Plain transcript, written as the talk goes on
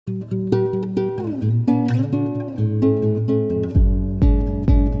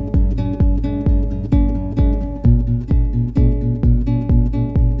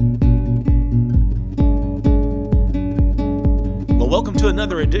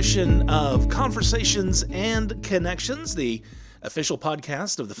edition of Conversations and Connections, the official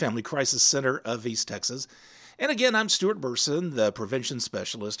podcast of the Family Crisis Center of East Texas. And again, I'm Stuart Burson, the prevention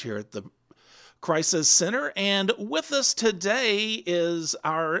specialist here at the Crisis Center. And with us today is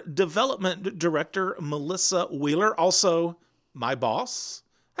our development director, Melissa Wheeler, also my boss.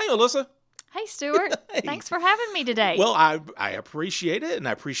 Hey, Melissa. Hey, Stuart. Hey. Thanks for having me today. Well, I appreciate it, and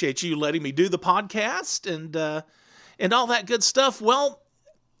I appreciate you letting me do the podcast and all that good stuff. Well,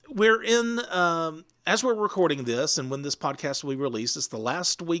 we're in, as we're recording this, and when this podcast will be released, it's the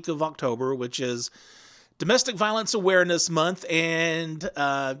last week of October, which is Domestic Violence Awareness Month, and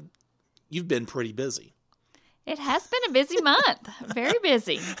you've been pretty busy. It has been a busy month. Very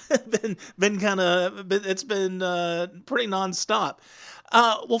busy. It's been pretty nonstop.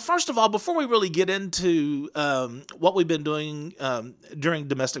 Well, first of all, before we really get into what we've been doing during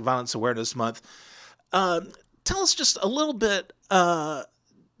Domestic Violence Awareness Month, tell us just a little bit.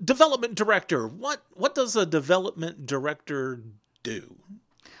 Development director. What does a development director do?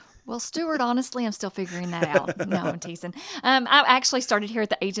 Well, Stuart, honestly, I'm still figuring that out. No, I'm teasing. I actually started here at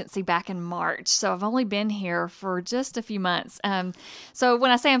the agency back in March, so I've only been here for just a few months. So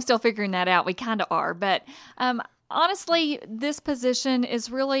when I say I'm still figuring that out, we kind of are. But honestly, this position is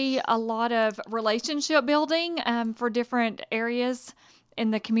really a lot of relationship building for different areas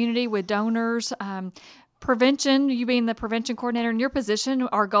in the community with donors. Prevention, you being the prevention coordinator in your position,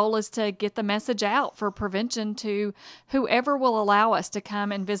 our goal is to get the message out for prevention to whoever will allow us to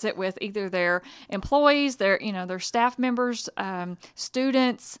come and visit with either their employees, their staff members,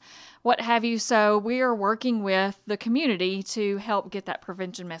 students, what have you. So we are working with the community to help get that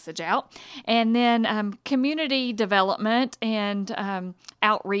prevention message out. And then community development and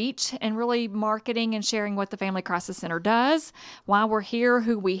outreach and really marketing and sharing what the Family Crisis Center does, why we're here,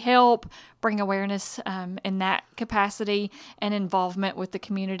 who we help, bring awareness in that capacity and involvement with the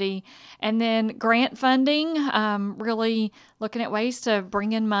community. And then grant funding, really looking at ways to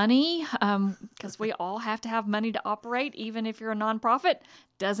bring in money because we all have to have money to operate, even if you're a nonprofit.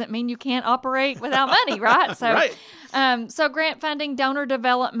 Doesn't mean you can't operate without money, right? So, right. So grant funding, donor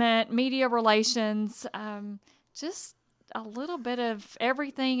development, media relations, just a little bit of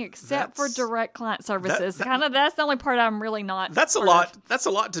everything except for direct client services. That's the only part I'm really not. That's a lot. That's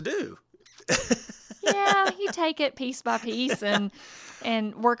a lot to do. Yeah, you take it piece by piece and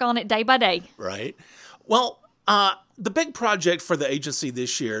work on it day by day. Right. Well, the big project for the agency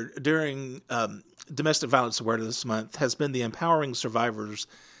this year during Domestic Violence Awareness Month has been the Empowering Survivors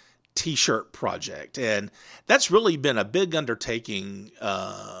T-shirt project, and that's really been a big undertaking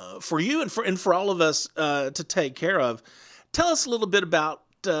for you and for all of us to take care of. Tell us a little bit about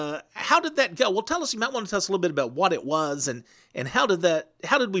how did that go? Well, you might want to tell us a little bit about what it was and how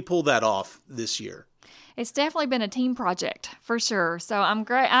did we pull that off this year? It's definitely been a team project for sure. So I'm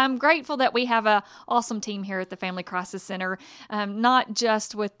grateful that we have an awesome team here at the Family Crisis Center, not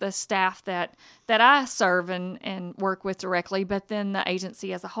just with the staff that I serve and work with directly, but then the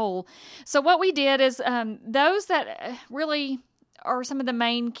agency as a whole. So what we did is those that really are some of the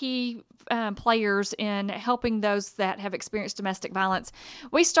main key players in helping those that have experienced domestic violence.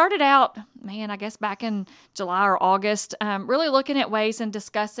 We started out, I guess back in July or August, really looking at ways and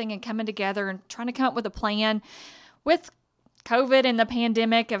discussing and coming together and trying to come up with a plan with COVID and the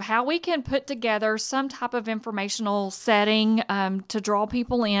pandemic of how we can put together some type of informational setting to draw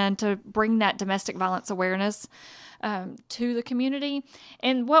people in, to bring that domestic violence awareness to the community.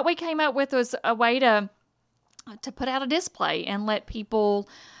 And what we came up with was a way to put out a display and let people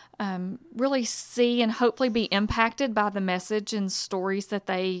really see and hopefully be impacted by the message and stories that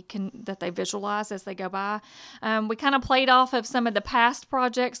they visualize as they go by. We kind of played off of some of the past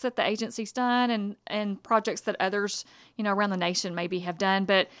projects that the agency's done and projects that others around the nation maybe have done,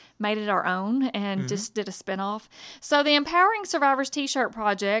 but made it our own and just did a spinoff. So the Empowering Survivors T-shirt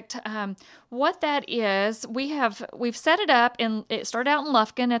project, what that is, we've set it up, and it started out in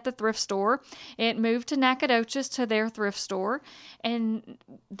Lufkin at the thrift store. It moved to Nacogdoches to their thrift store, and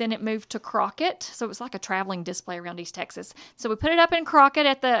then it moved to Crockett. So it was like a traveling display around East Texas. So we put it up in Crockett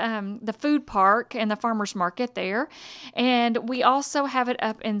at the food park and the farmers market there, and we also have it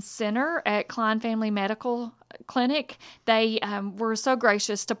up in Center at Klein Family Medical Clinic. They were so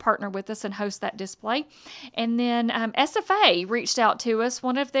gracious to partner with us and host that display. And then SFA reached out to us.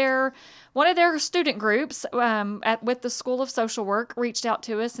 One of their student groups with the School of Social Work reached out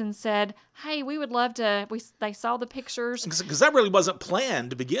to us and said, "Hey, we would love to." They saw the pictures because that really wasn't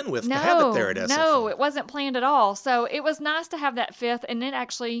planned to begin with to have it there at SFA. No, it wasn't planned at all. So it was nice to have that fifth, and it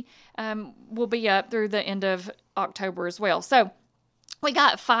actually will be up through the end of October as well. So we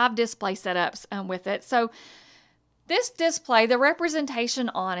got 5 display setups with it. So this display, the representation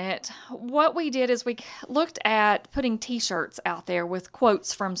on it, what we did is we looked at putting T-shirts out there with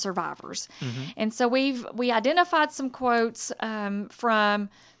quotes from survivors. And so we identified some quotes from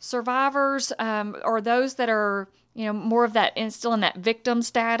survivors or those that are, more of that, and still in that victim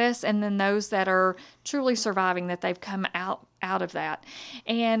status, and then those that are truly surviving, that they've come out of that.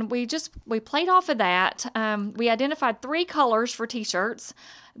 And we played off of that. We identified 3 colors for T-shirts.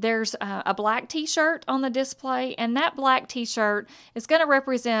 There's a black T-shirt on the display, and that black T-shirt is going to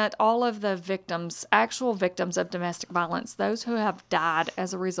represent all of the victims, actual victims of domestic violence, those who have died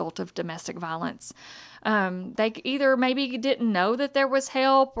as a result of domestic violence. They either maybe didn't know that there was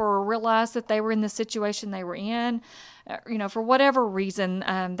help or realized that they were in the situation they were in. For whatever reason,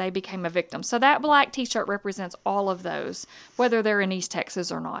 they became a victim. So that black T-shirt represents all of those, whether they're in East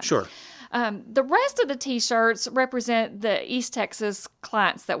Texas or not. Sure. The rest of the T-shirts represent the East Texas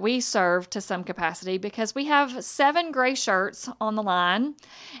clients that we serve to some capacity, because we have 7 gray shirts on the line.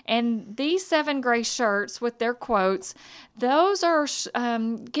 And these 7 gray shirts with their quotes, those are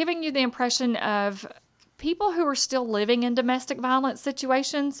giving you the impression of people who are still living in domestic violence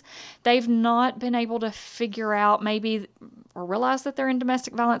situations. They've not been able to figure out maybe or realize that they're in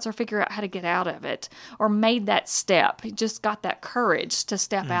domestic violence or figure out how to get out of it, or made that step. Just got that courage to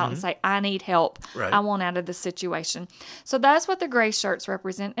step out and say, I need help. Right. I want out of this situation. So that's what the gray shirts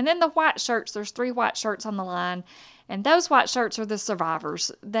represent. And then the white shirts, there's 3 white shirts on the line. And those white shirts are the survivors.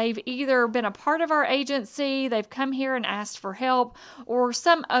 They've either been a part of our agency, they've come here and asked for help, or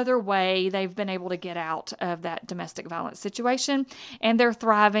some other way they've been able to get out of that domestic violence situation, and they're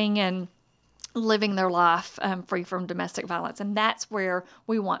thriving and living their life free from domestic violence. And that's where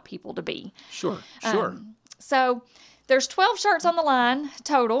we want people to be. Sure. So there's 12 shirts on the line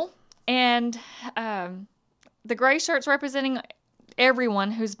total, and the gray shirts representing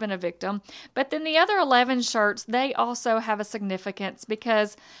everyone who's been a victim. But then the other 11 shirts, they also have a significance,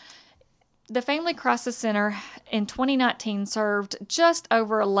 because the Family Crisis Center in 2019 served just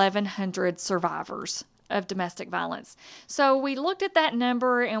over 1,100 survivors of domestic violence. So we looked at that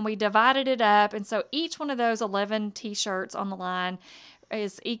number and we divided it up. And so each one of those 11 T-shirts on the line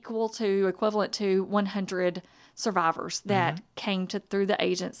is equivalent to 100 survivors that came through the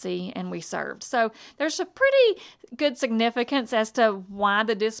agency and we served. So there's a pretty good significance as to why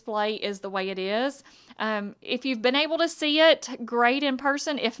the display is the way it is. If you've been able to see it, great in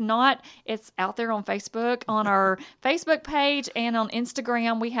person. If not, it's out there on Facebook, on our Facebook page, and on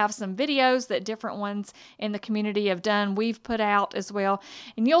Instagram. We have some videos that different ones in the community have done. We've put out as well.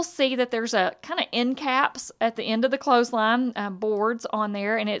 And you'll see that there's a kind of end caps at the end of the clothesline boards on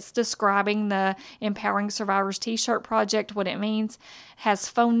there, and it's describing the Empowering Survivors T-shirt project, what it means. Has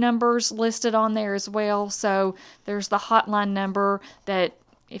phone numbers listed on there as well. So there's the hotline number that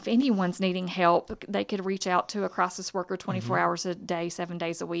if anyone's needing help, they could reach out to a crisis worker 24 hours a day, 7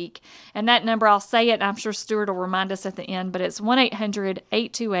 days a week. And that number, I'll say it, and I'm sure Stuart will remind us at the end, but it's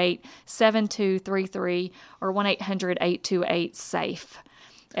 1-800-828-7233 or 1-800-828-SAFE,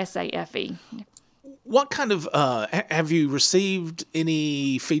 S-A-F-E. What kind of, have you received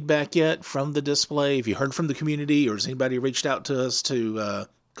any feedback yet from the display? Have you heard from the community, or has anybody reached out to us to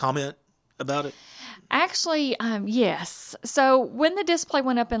comment about it? Actually, yes. So when the display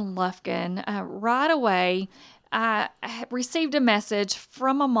went up in Lufkin, right away, I received a message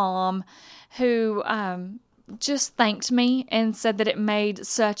from a mom who just thanked me and said that it made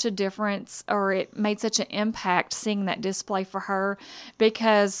such a difference, or it made such an impact seeing that display for her,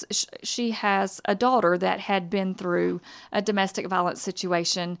 because she has a daughter that had been through a domestic violence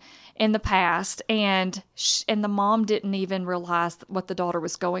situation in the past, and the mom didn't even realize what the daughter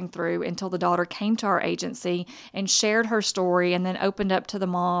was going through until the daughter came to our agency and shared her story and then opened up to the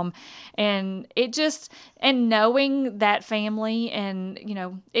mom. And knowing that family,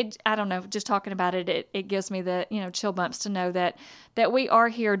 and I don't know, just talking about it, it gives me the chill bumps to know that we are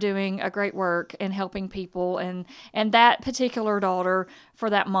here doing a great work and helping people. And that particular daughter,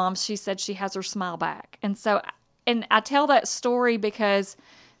 for that mom, she said she has her smile back. And so, and I tell that story because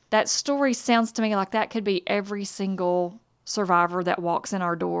that story sounds to me like that could be every single survivor that walks in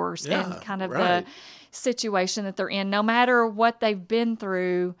our doors, and kind of the situation that they're in, no matter what they've been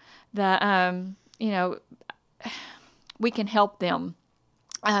through. We can help them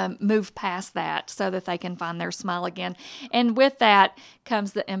move past that so that they can find their smile again. And with that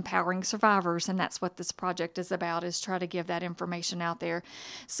comes the Empowering Survivors, and that's what this project is about, is try to give that information out there.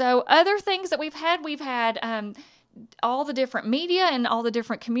 So other things that we've had all the different media and all the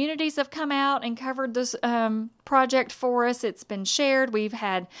different communities have come out and covered this project for us. It's been shared. We've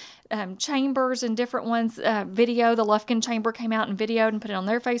had chambers and different ones video. The Lufkin Chamber came out and videoed and put it on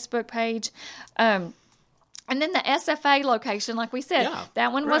their Facebook page. And then the SFA location, like we said, Yeah,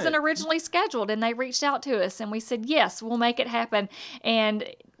 that one wasn't right. originally scheduled, and they reached out to us, and we said, yes, we'll make it happen. And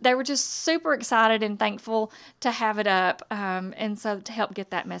they were just super excited and thankful to have it up, and so to help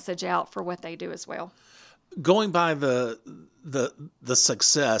get that message out for what they do as well. Going by the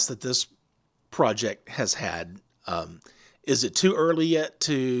success that this project has had, is it too early yet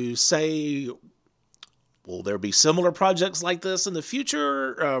to say, will there be similar projects like this in the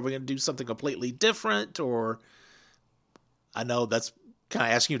future? Are we going to do something completely different? Or I know that's kind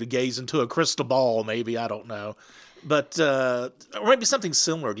of asking you to gaze into a crystal ball, maybe, I don't know. But or maybe something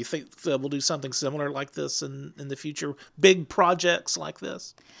similar. Do you think we'll do something similar like this in the future? Big projects like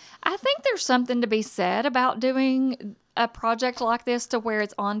this? I think there's something to be said about doing a project like this to where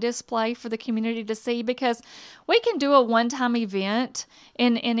it's on display for the community to see, because we can do a one-time event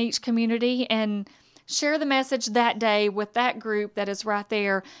in each community and share the message that day with that group that is right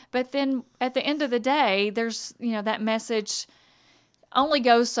there. But then at the end of the day, there's, that message only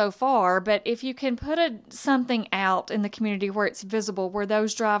goes so far. But if you can put something out in the community where it's visible, where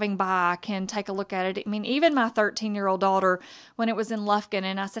those driving by can take a look at it. I mean, even my 13-year-old daughter, when it was in Lufkin,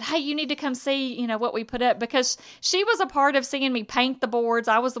 and I said, hey, you need to come see, what we put up, because she was a part of seeing me paint the boards.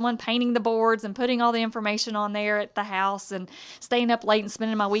 I was the one painting the boards and putting all the information on there at the house and staying up late and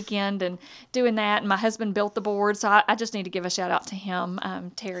spending my weekend and doing that. And my husband built the board. So I just need to give a shout out to him.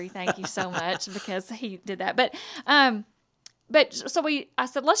 Terry, thank you so much, because he did that. But so I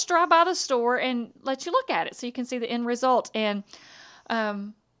said, let's drive by the store and let you look at it so you can see the end result. And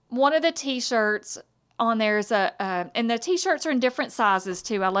one of the T-shirts on there is and the T-shirts are in different sizes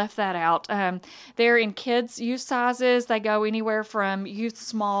too. I left that out. They're in kids' youth sizes. They go anywhere from youth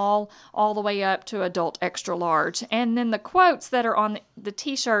small all the way up to adult extra large. And then the quotes that are on the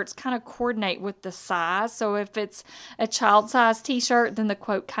T-shirts kind of coordinate with the size. So if it's a child size T-shirt, then the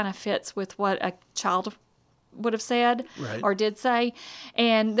quote kind of fits with what a child would have said Right. or did say.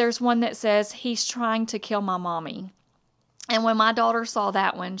 And there's one that says, he's trying to kill my mommy. And when my daughter saw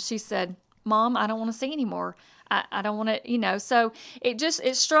that one, she said, Mom, I don't want to see anymore. I don't want to, so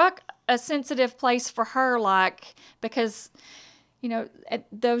it struck a sensitive place for her, because,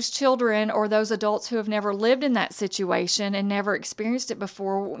 those children or those adults who have never lived in that situation and never experienced it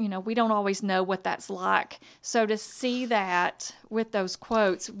before, we don't always know what that's like. So to see that with those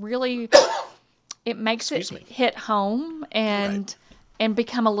quotes really, it makes hit home and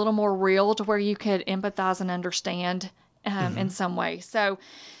become a little more real to where you could empathize and understand in some way. So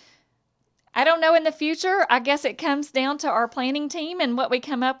I don't know in the future. I guess it comes down to our planning team and what we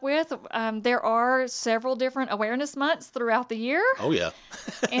come up with. There are several different awareness months throughout the year. Oh, yeah.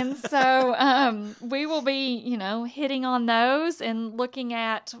 And so we will be, hitting on those and looking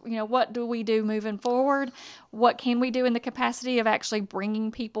at, what do we do moving forward? What can we do in the capacity of actually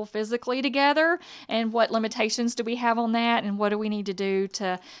bringing people physically together? And what limitations do we have on that? And what do we need to do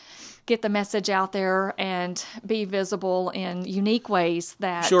to get the message out there and be visible in unique ways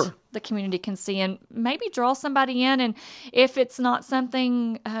that the community can see, and maybe draw somebody in. And if it's not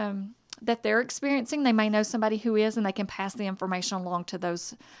something that they're experiencing, they may know somebody who is, and they can pass the information along to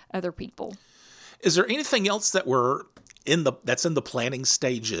those other people. Is there anything else that that's in the planning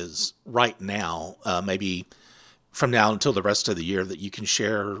stages right now, maybe from now until the rest of the year, that you can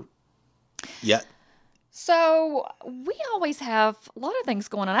share yet? So we always have a lot of things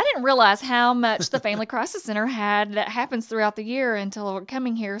going on. I didn't realize how much the Family Crisis Center had that happens throughout the year until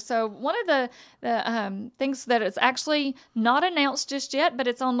coming here. So one of the things that is actually not announced just yet, but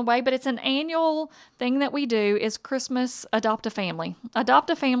it's on the way, but it's an annual thing that we do, is Christmas Adopt a Family. Adopt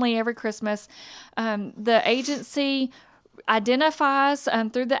a family every Christmas. The agency identifies,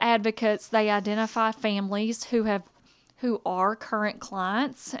 through the advocates, they identify families who are current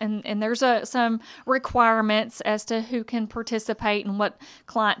clients, and there's some requirements as to who can participate and what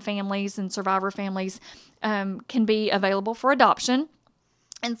client families and survivor families can be available for adoption.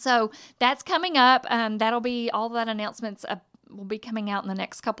 And so that's coming up. That'll be all that announcements will be coming out in the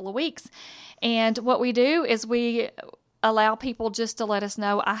next couple of weeks. And what we do is we allow people just to let us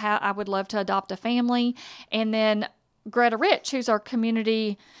know, I would love to adopt a family. And then Greta Rich, who's our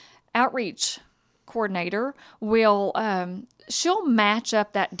community outreach coordinator, will she'll match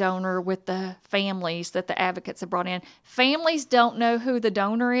up that donor with the families that the advocates have brought in. Families don't know who the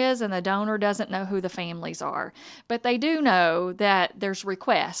donor is, and the donor doesn't know who the families are, but they do know that there's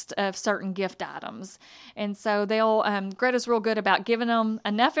requests of certain gift items. And so they'll Greta's real good about giving them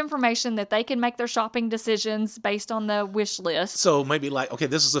enough information that they can make their shopping decisions based on the wish list. So maybe okay,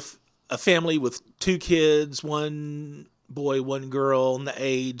 this is a family with 2 kids, 1 boy, 1 girl, and the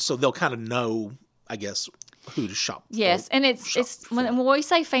age, so they'll kind of know, I guess, who to shop. Yes, and it's when we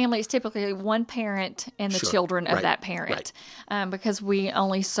say family, it's typically one parent and the children of that parent, because we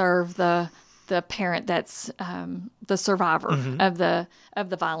only serve the parent that's the survivor of the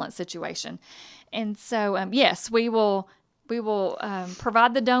violent situation. And so yes, we will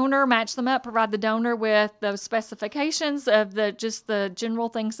provide the donor, match them up, provide the donor with those specifications of the general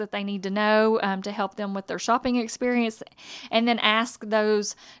things that they need to know to help them with their shopping experience, and then ask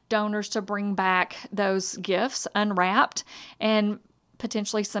those donors to bring back those gifts unwrapped and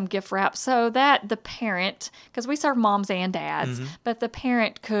potentially some gift wrap, so that the parent, because we serve moms and dads, but the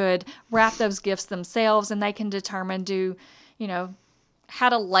parent could wrap those gifts themselves, and they can determine how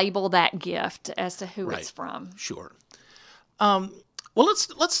to label that gift as to who it's from. Sure. Well,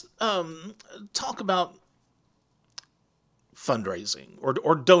 let's talk about fundraising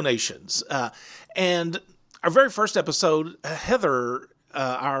or donations. And our very first episode, Heather,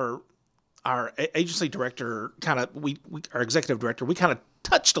 our agency director, our executive director, we kind of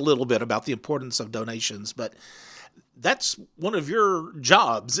touched a little bit about the importance of donations, but that's one of your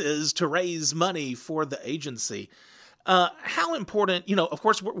jobs, is to raise money for the agency. How important, of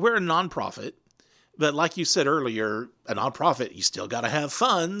course, we're a nonprofit. But like you said earlier, a nonprofit, you still got to have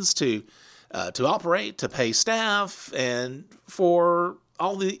funds to operate, to pay staff, and for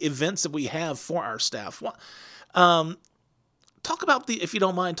all the events that we have for our staff. If you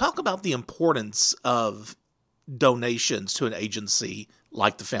don't mind, talk about the importance of donations to an agency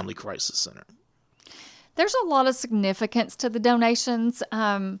like the Family Crisis Center. There's a lot of significance to the donations,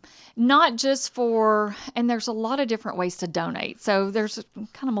 not just and there's a lot of different ways to donate. So there's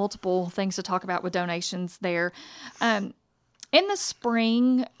kind of multiple things to talk about with donations there. In the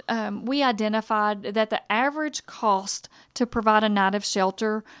spring, we identified that the average cost to provide a night of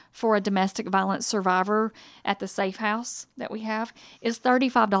shelter for a domestic violence survivor at the Safe House that we have is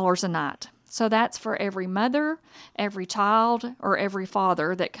 $35 a night. So that's for every mother, every child, or every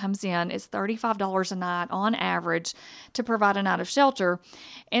father that comes in. It's $35 a night on average to provide a night of shelter.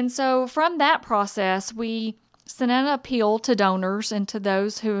 And so from that process, we sent an appeal to donors and to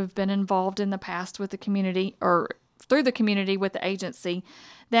those who have been involved in the past with the community or through the community with the agency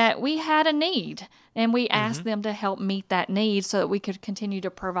that we had a need, and we asked them to help meet that need so that we could continue to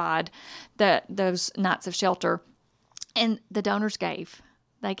provide those nights of shelter. And the donors gave.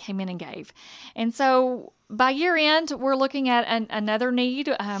 They came in and gave. And so by year end, we're looking at another need.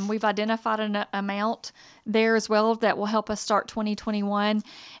 We've identified an amount there as well that will help us start 2021.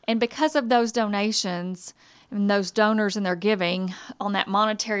 And because of those donations and those donors and their giving on that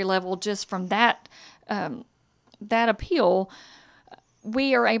monetary level, just from that appeal,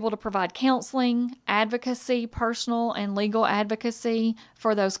 we are able to provide counseling, advocacy, personal and legal advocacy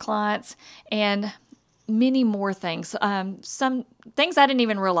for those clients, and many more things. Some things I didn't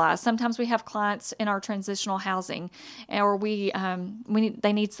even realize. Sometimes we have clients in our transitional housing, or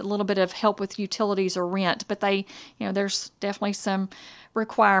they need a little bit of help with utilities or rent, but there's definitely some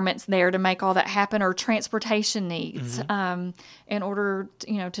requirements there to make all that happen, or transportation needs in order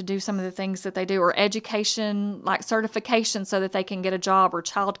to do some of the things that they do, or education, like certification so that they can get a job, or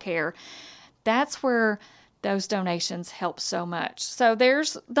childcare. That's where those donations help so much. So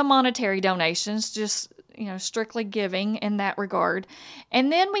there's the monetary donations, just strictly giving in that regard.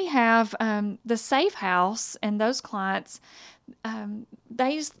 And then we have the Safe House, and those clients,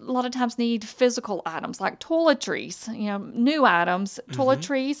 they a lot of times need physical items like toiletries, new items,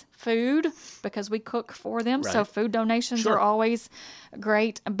 toiletries, food, because we cook for them. Right. So food donations are always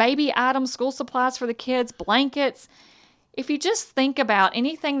great. Baby items, school supplies for the kids, blankets. If you just think about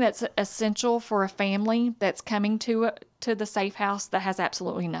anything that's essential for a family that's coming to the Safe House that has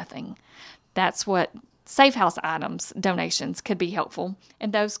absolutely nothing, that's what Safe House items donations could be helpful.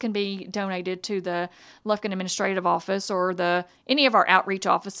 And those can be donated to the Lufkin Administrative Office or any of our outreach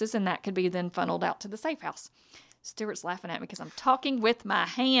offices, and that could be then funneled out to the Safe House. Stuart's laughing at me because I'm talking with my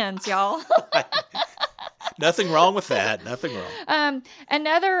hands, y'all. Nothing wrong with that. Nothing wrong.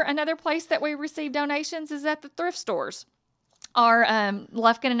 Another place that we receive donations is at the thrift stores. Our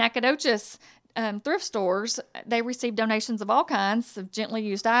Lufkin and Nacogdoches thrift stores, they receive donations of all kinds of gently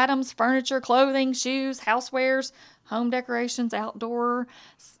used items, furniture, clothing, shoes, housewares, home decorations, outdoor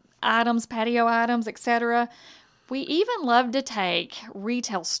items, patio items, etc. We even love to take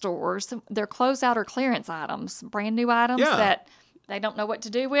retail stores, their closeout or clearance items, brand new items that they don't know what to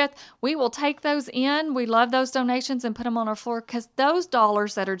do with. We will take those in. We love those donations and put them on our floor, because those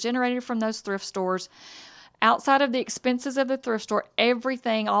dollars that are generated from those thrift stores, outside of the expenses of the thrift store,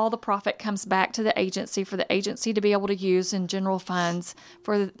 everything, all the profit comes back to the agency for the agency to be able to use in general funds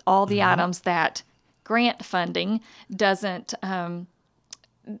for all the items that grant funding doesn't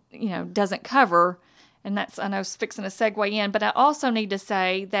cover, and that's, I know, fixing a segue in, but I also need to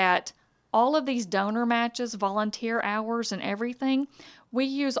say that all of these donor matches, volunteer hours, and everything, we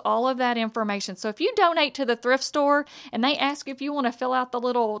use all of that information. So if you donate to the thrift store and they ask if you want to fill out the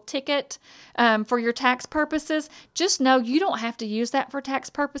little ticket for your tax purposes, just know you don't have to use that for tax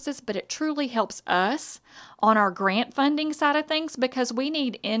purposes, but it truly helps us on our grant funding side of things because we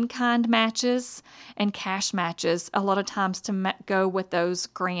need in-kind matches and cash matches a lot of times to go with those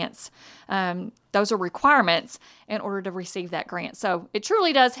grants. Those are requirements in order to receive that grant. So it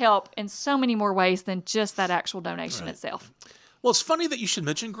truly does help in so many more ways than just that actual donation itself. Well, it's funny that you should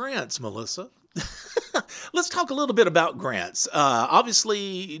mention grants, Melissa. Let's talk a little bit about grants.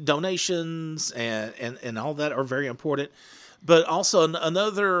 Obviously, donations and all that are very important, but also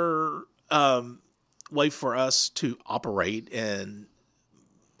another way for us to operate and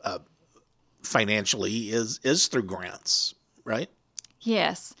financially is through grants, right?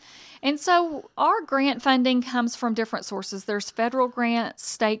 Yes. And so our grant funding comes from different sources. There's federal grants,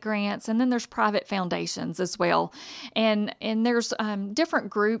 state grants, and then there's private foundations as well. And there's different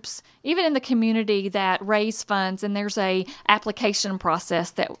groups, even in the community, that raise funds, and there's a application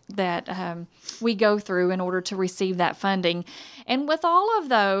process that we go through in order to receive that funding. And with all of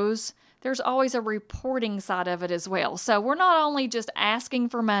those, there's always a reporting side of it as well. So we're not only just asking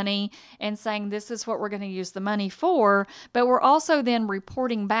for money and saying this is what we're going to use the money for, but we're also then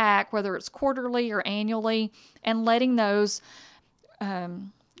reporting back, whether it's quarterly or annually, and letting those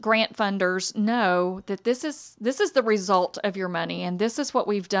grant funders know that this is the result of your money, and this is what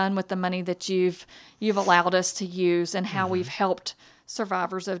we've done with the money that you've allowed us to use, and how we've helped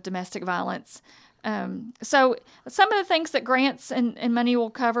survivors of domestic violence. So some of the things that grants and money will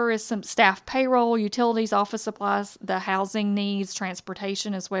cover is some staff payroll, utilities, office supplies, the housing needs,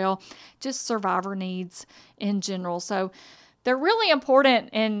 transportation as well, just survivor needs in general. So they're really important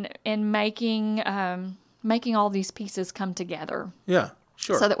in making all these pieces come together. Yeah,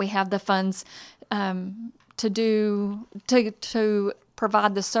 sure. So that we have the funds to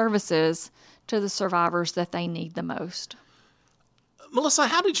provide the services to the survivors that they need the most. Melissa,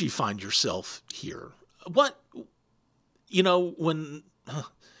 how did you find yourself here? When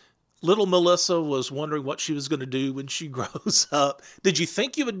little Melissa was wondering what she was going to do when she grows up, did you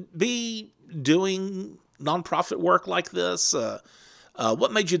think you would be doing nonprofit work like this?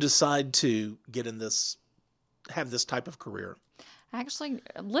 What made you decide to get in this, have this type of career? Actually,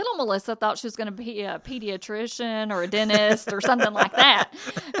 little Melissa thought she was going to be a pediatrician or a dentist or something like that.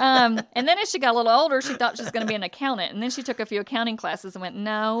 And then as she got a little older, she thought she was going to be an accountant. And then she took a few accounting classes and went,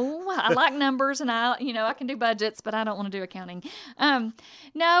 no, I like numbers and I can do budgets, but I don't want to do accounting.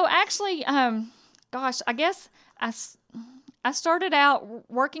 No, actually, I guess I started out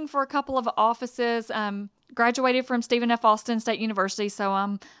working for a couple of offices, graduated from Stephen F. Austin State University, so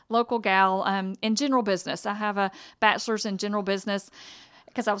I'm local gal in general business. I have a bachelor's in general business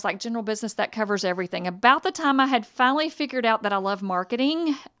because I was like, general business, that covers everything. About the time I had finally figured out that I love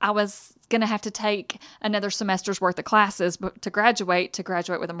marketing, I was going to have to take another semester's worth of classes to graduate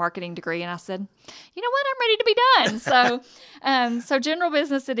with a marketing degree. And I said, you know what, I'm ready to be done. So general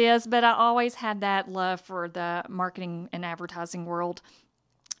business it is, but I always had that love for the marketing and advertising world.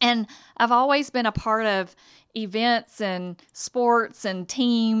 And I've always been a part of events and sports and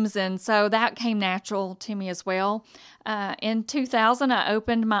teams, and so that came natural to me as well. In 2000, I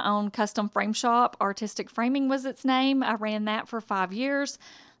opened my own custom frame shop. Artistic Framing was its name. I ran that for 5 years.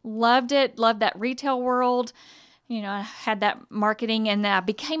 Loved it. Loved that retail world. I had that marketing, and I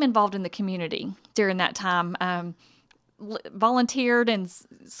became involved in the community during that time. Volunteered in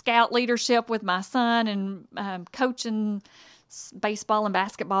scout leadership with my son and coaching baseball and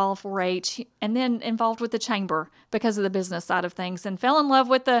basketball, 4-H, and then involved with the chamber because of the business side of things, and fell in love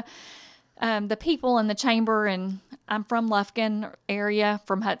with the people in the chamber. And I'm from Lufkin area,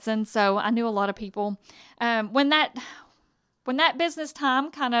 from Hudson, so I knew a lot of people. When that business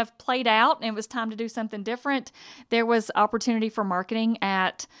time kind of played out and it was time to do something different, there was opportunity for marketing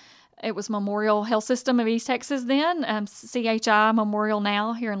at It was Memorial Health System of East Texas then, CHI Memorial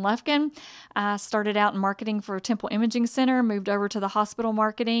now here in Lufkin. I started out in marketing for Temple Imaging Center, moved over to the hospital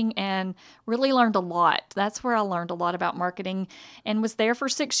marketing, and really learned a lot. That's where I learned a lot about marketing, and was there for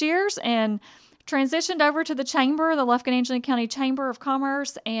 6 years and transitioned over to the chamber, the Lufkin-Angelo County Chamber of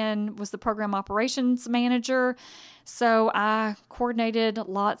Commerce, and was the program operations manager. So I coordinated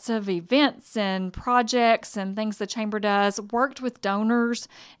lots of events and projects and things the chamber does, worked with donors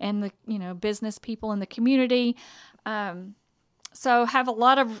and the business people in the community. So have a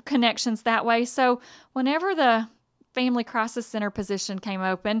lot of connections that way. So whenever the Family Crisis Center position came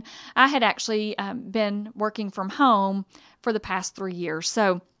open, I had actually been working from home for the past 3 years.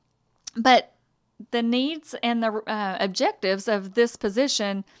 But the needs and the objectives of this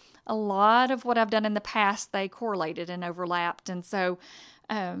position, a lot of what I've done in the past, they correlated and overlapped. And so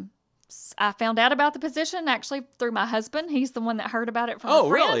I found out about the position actually through my husband. He's the one that heard about it from a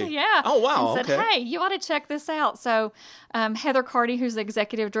friend. Really? Yeah. Oh, wow. And said, hey, you ought to check this out. So Heather Carty, who's the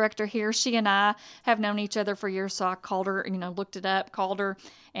executive director here, she and I have known each other for years. So I called her, looked it up, called her,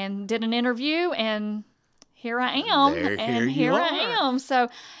 and did an interview. And here I am. Here I am. So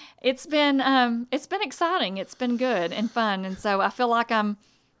it's been exciting. It's been good and fun. And so I feel like I'm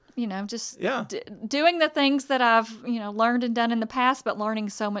doing the things that I've, learned and done in the past, but learning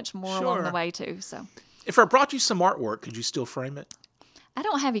so much more along the way too. So if I brought you some artwork, could you still frame it? I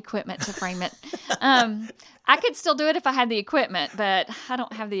don't have equipment to frame it. I could still do it if I had the equipment, but I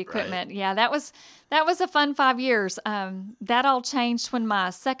don't have the equipment. Right. Yeah, that was a fun 5 years. That all changed when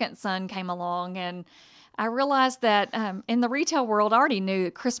my second son came along, and I realized that in the retail world, I already knew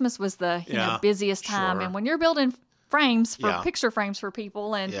that Christmas was the busiest time. Sure. And when you're building frames for picture frames for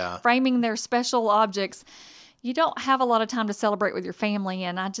people and framing their special objects, you don't have a lot of time to celebrate with your family.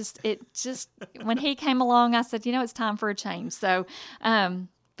 And when he came along, I said, it's time for a change. So,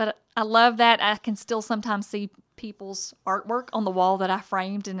 but I love that I can still sometimes see people's artwork on the wall that I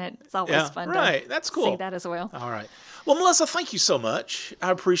framed, and it's always fun to That's cool. see that as well. All right. Well, Melissa, thank you so much. I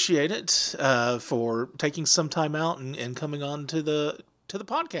appreciate it for taking some time out and coming on to the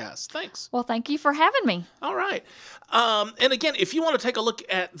podcast. Thanks. Well, thank you for having me. All right. And again, if you want to take a look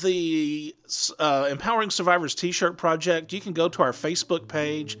at the Empowering Survivors T-shirt project, you can go to our Facebook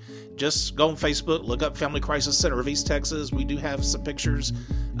page. Just go on Facebook, look up Family Crisis Center of East Texas. We do have some pictures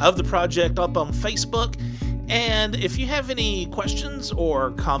of the project up on Facebook. And if you have any questions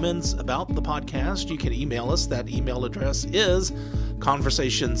or comments about the podcast, you can email us. That email address is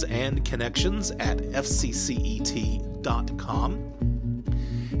conversationsandconnections@fccet.com.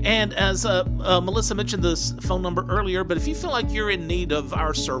 And as Melissa mentioned this phone number earlier, but if you feel like you're in need of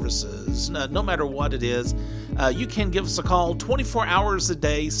our services, no matter what it is, you can give us a call 24 hours a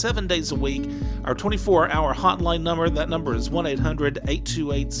day, 7 days a week. Our 24-hour hotline number, that number is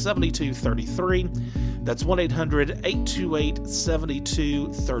 1-800-828-7233. That's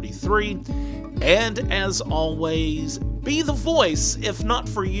 1-800-828-7233. And as always, be the voice, if not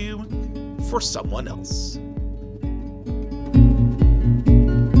for you, for someone else.